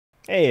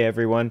Hey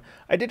everyone,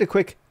 I did a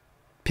quick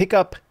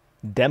pickup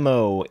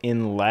demo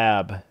in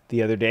lab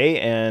the other day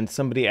and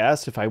somebody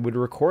asked if I would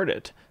record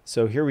it.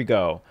 So here we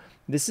go.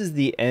 This is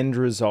the end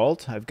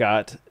result. I've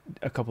got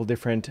a couple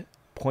different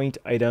point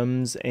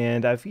items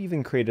and I've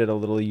even created a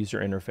little user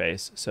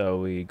interface.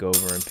 So we go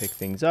over and pick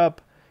things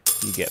up,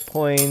 you get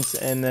points,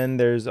 and then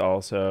there's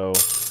also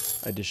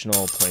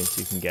additional points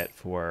you can get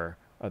for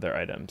other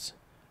items.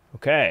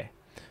 Okay,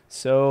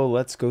 so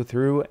let's go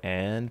through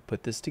and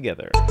put this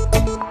together.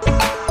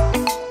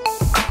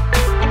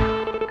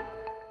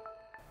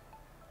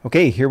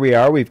 Okay, here we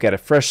are. We've got a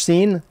fresh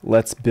scene.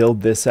 Let's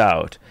build this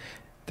out.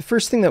 The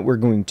first thing that we're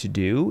going to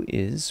do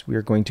is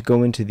we're going to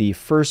go into the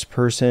first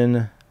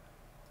person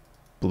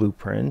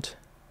blueprint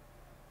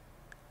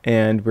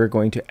and we're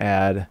going to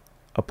add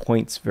a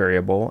points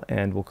variable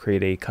and we'll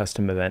create a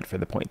custom event for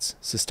the points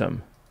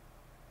system.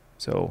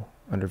 So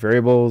under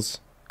variables,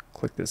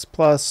 click this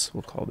plus,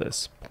 we'll call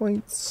this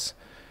points,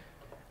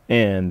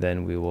 and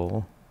then we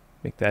will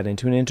make that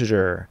into an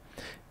integer.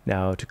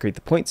 Now to create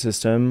the point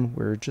system,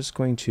 we're just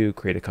going to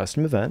create a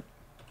custom event,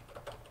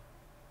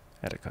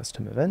 add a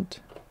custom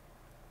event,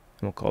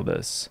 and we'll call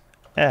this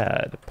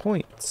add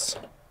points.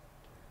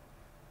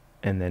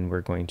 And then we're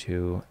going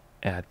to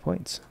add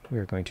points.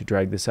 We're going to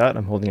drag this out.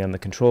 I'm holding down the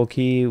control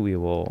key. We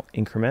will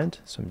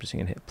increment. So I'm just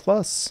going to hit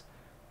plus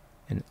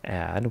and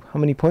add. How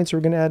many points are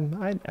we going to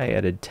add? I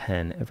added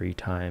 10 every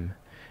time.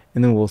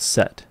 And then we'll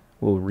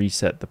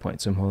reset the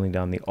points. So I'm holding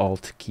down the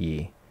Alt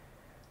key.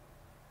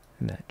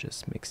 And that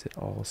just makes it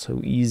all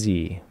so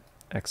easy.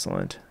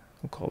 Excellent.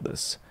 We'll call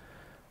this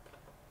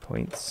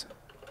points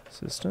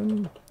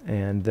system.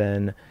 And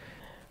then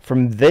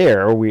from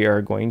there, we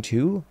are going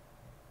to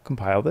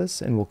compile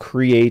this and we'll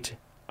create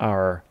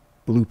our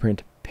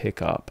blueprint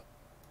pickup.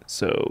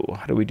 So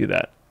how do we do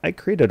that? I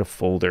created a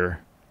folder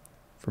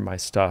for my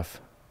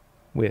stuff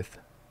with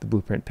the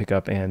blueprint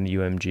pickup and the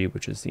UMG,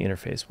 which is the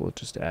interface we'll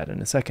just add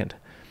in a second.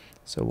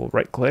 So we'll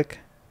right click,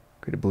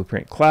 create a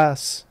blueprint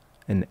class,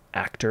 an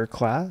actor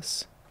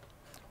class.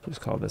 Just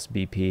call this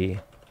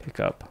BP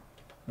pickup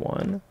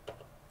 1.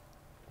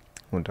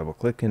 We'll double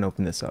click and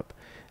open this up.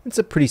 It's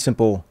a pretty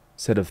simple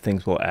set of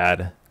things. We'll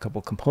add a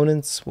couple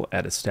components. We'll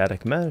add a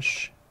static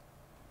mesh.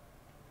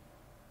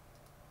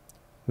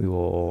 We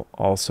will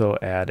also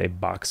add a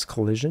box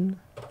collision.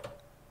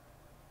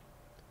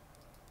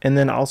 And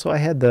then also I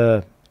had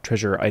the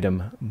treasure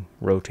item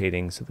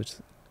rotating, so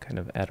let's kind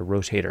of add a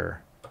rotator.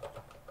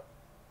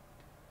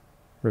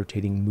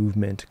 Rotating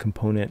movement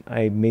component.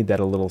 I made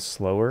that a little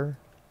slower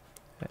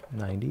at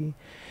 90.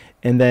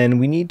 And then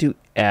we need to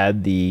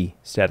add the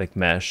static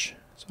mesh.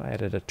 So I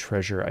added a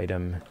treasure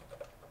item.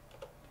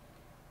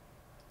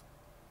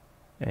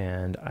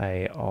 And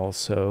I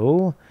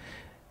also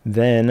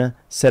then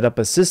set up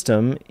a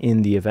system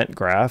in the event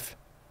graph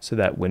so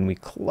that when we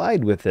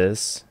collide with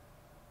this,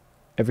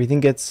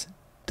 everything gets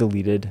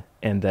deleted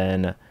and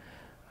then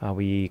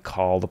we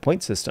call the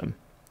point system.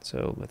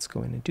 So let's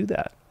go in and do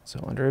that.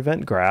 So under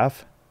event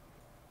graph,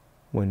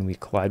 when we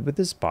collide with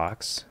this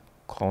box,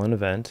 call an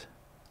event.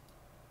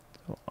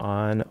 So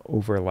on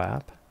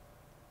overlap,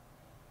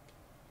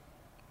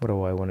 what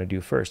do I want to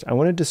do first? I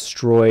want to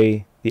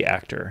destroy the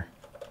actor.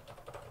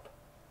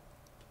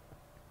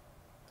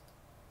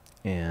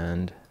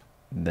 And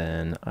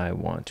then I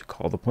want to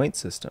call the point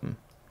system.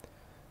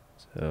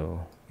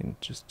 So we can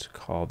just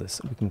call this,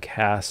 we can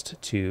cast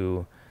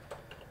to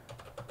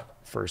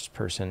first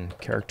person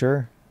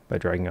character by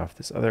dragging off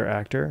this other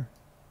actor.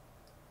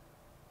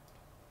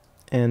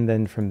 And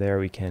then from there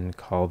we can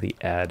call the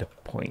add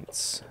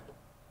points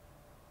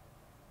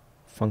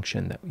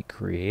function that we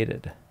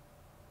created.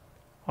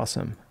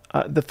 Awesome.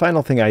 The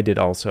final thing I did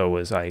also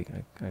was I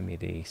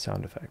made a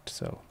sound effect.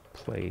 So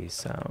play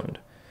sound.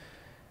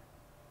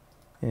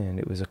 And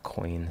it was a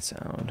coin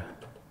sound.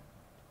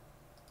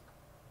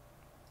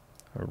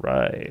 All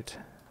right.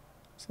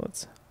 So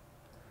let's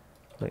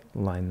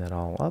line that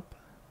all up.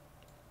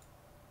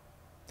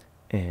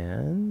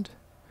 And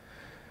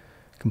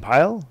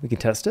compile. We can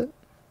test it.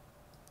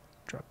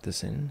 Drop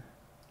this in.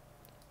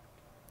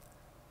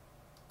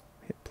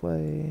 Hit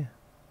play.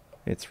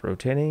 It's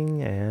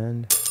rotating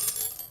and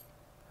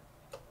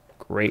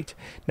great.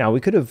 Now we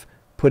could have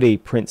put a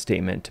print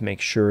statement to make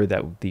sure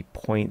that the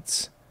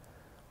points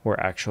were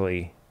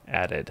actually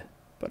added,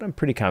 but I'm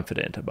pretty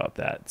confident about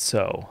that.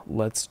 So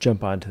let's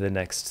jump on to the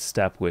next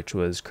step, which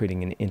was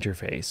creating an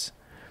interface.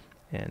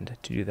 And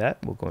to do that,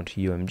 we'll go into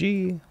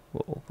UMG,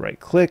 we'll right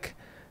click,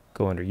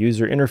 go under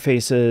user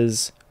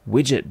interfaces,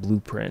 widget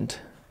blueprint.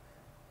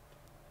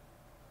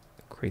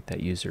 Create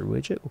that user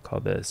widget. We'll call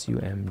this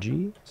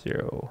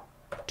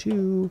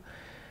UMG02.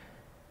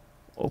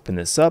 Open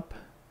this up.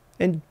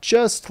 And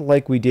just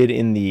like we did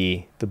in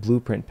the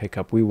blueprint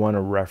pickup, we want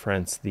to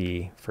reference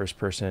the first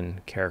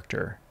person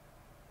character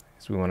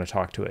because we want to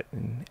talk to it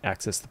and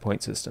access the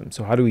point system.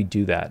 So how do we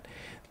do that?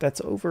 That's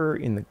over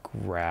in the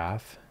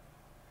graph.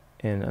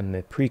 And on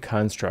the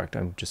pre-construct,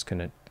 I'm just going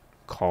to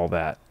call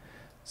that.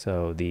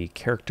 So the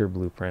character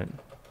blueprint,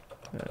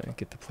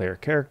 get the player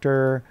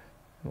character,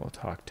 We'll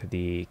talk to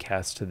the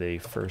cast to the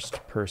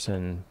first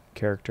person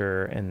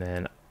character, and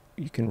then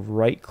you can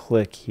right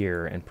click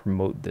here and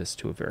promote this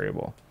to a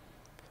variable.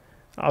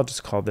 I'll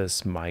just call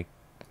this my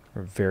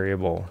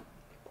variable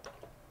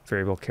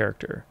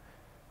character,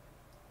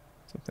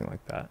 something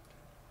like that.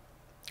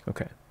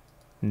 Okay,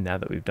 now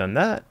that we've done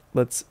that,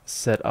 let's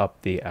set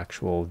up the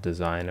actual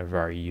design of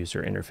our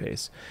user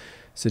interface.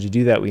 So to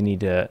do that, we need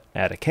to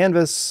add a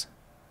canvas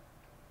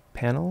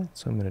panel.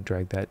 So I'm going to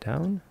drag that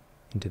down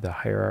into the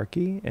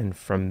hierarchy, and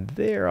from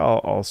there I'll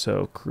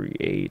also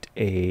create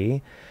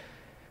a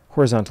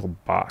horizontal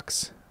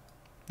box.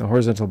 The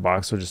horizontal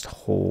box will just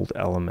hold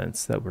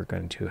elements that we're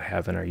going to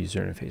have in our user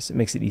interface. It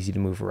makes it easy to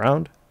move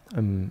around.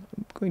 I'm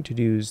going to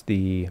use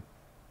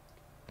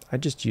I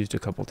just used a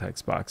couple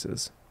text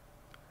boxes.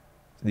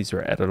 These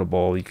are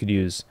editable. You could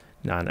use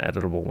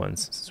non-editable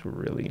ones since we're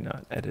really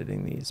not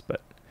editing these,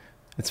 but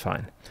it's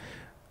fine.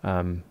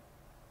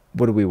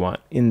 What do we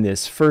want? In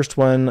this first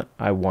one,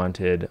 I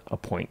wanted a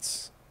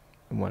points.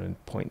 I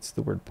wanted points,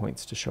 the word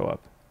points to show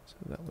up. So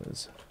that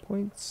was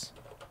points.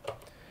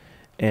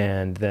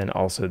 And then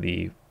also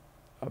the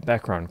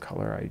background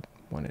color, I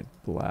wanted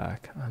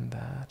black on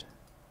that.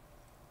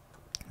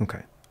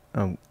 Okay.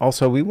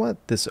 Also, we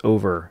want this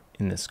over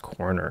in this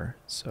corner.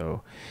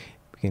 So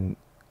we can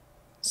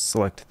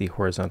select the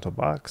horizontal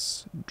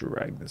box,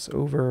 drag this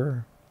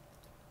over.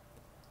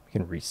 We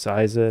can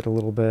resize it a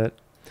little bit.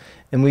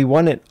 And we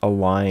want it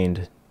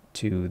aligned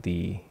to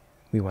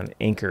we want it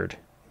anchored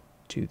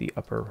to the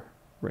upper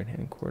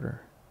right-hand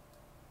quarter.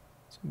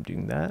 So I'm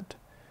doing that.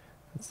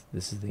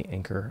 This is the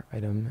anchor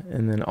item.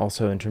 And then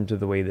also in terms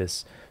of the way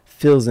this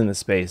fills in the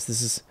space,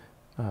 this is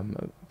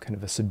kind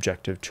of a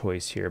subjective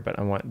choice here, but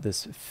I want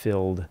this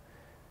filled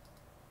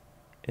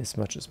as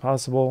much as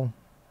possible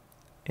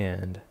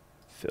and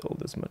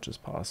filled as much as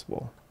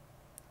possible.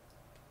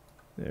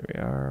 There we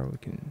are. We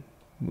can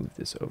move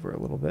this over a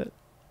little bit.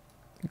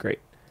 Great.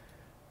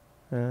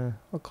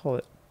 I'll call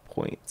it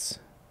points.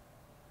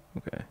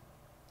 Okay.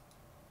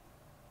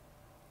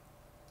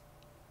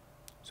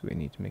 So we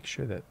need to make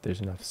sure that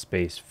there's enough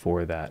space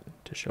for that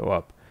to show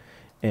up.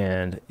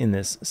 And in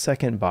this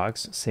second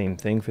box, same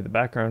thing for the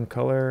background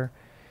color.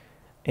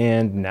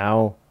 And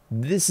now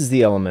this is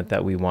the element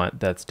that we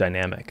want that's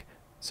dynamic.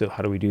 So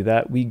how do we do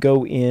that? We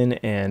go in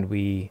and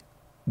we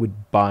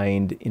would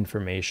bind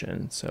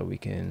information. So we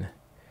can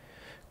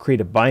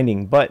create a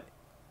binding, but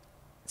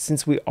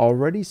since we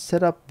already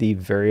set up the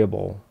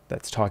variable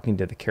that's talking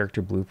to the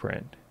character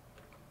blueprint,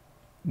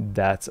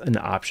 that's an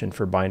option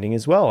for binding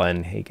as well.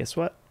 And hey, guess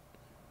what?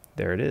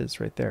 There it is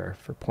right there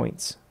for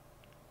points.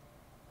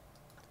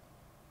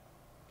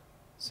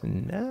 So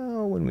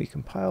now when we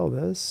compile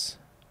this,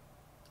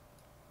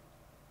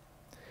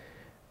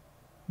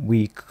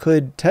 we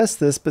could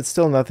test this, but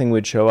still nothing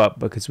would show up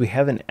because we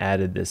haven't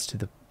added this to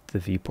the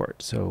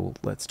viewport. So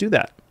let's do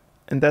that.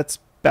 And that's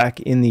back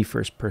in the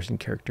first person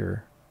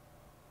character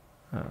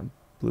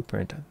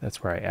blueprint.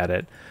 That's where I add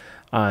it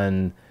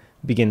on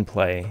begin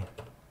play.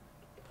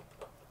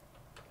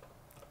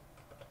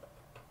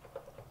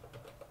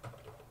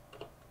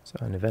 So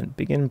on event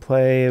begin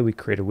play, we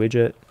create a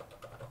widget.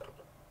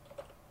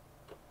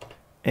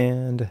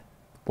 And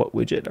what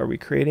widget are we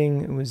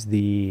creating? It was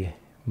the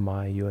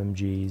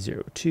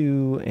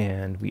myumg02,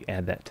 and we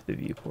add that to the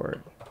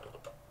viewport.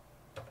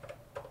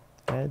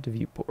 Add to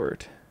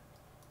viewport.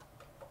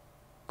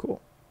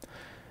 Cool.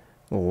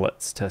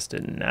 Let's test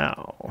it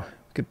now.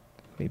 We could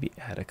maybe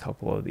add a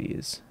couple of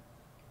these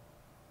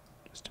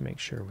just to make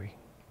sure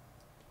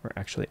we're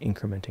actually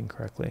incrementing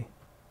correctly.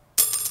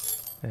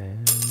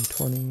 And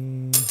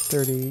 20,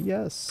 30,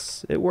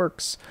 yes, it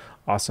works.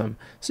 Awesome.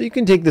 So you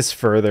can take this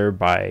further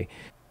by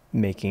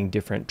making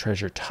different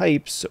treasure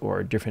types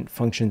or different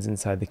functions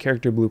inside the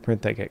character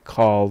blueprint that get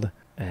called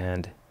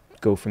and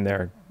go from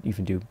there.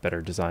 Even do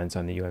better designs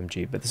on the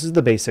UMG. But this is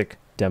the basic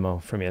demo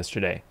from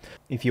yesterday.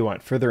 If you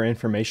want further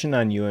information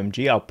on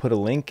UMG, I'll put a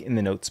link in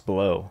the notes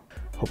below.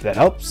 Hope that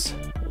helps.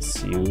 I'll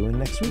see you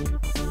next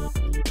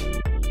week.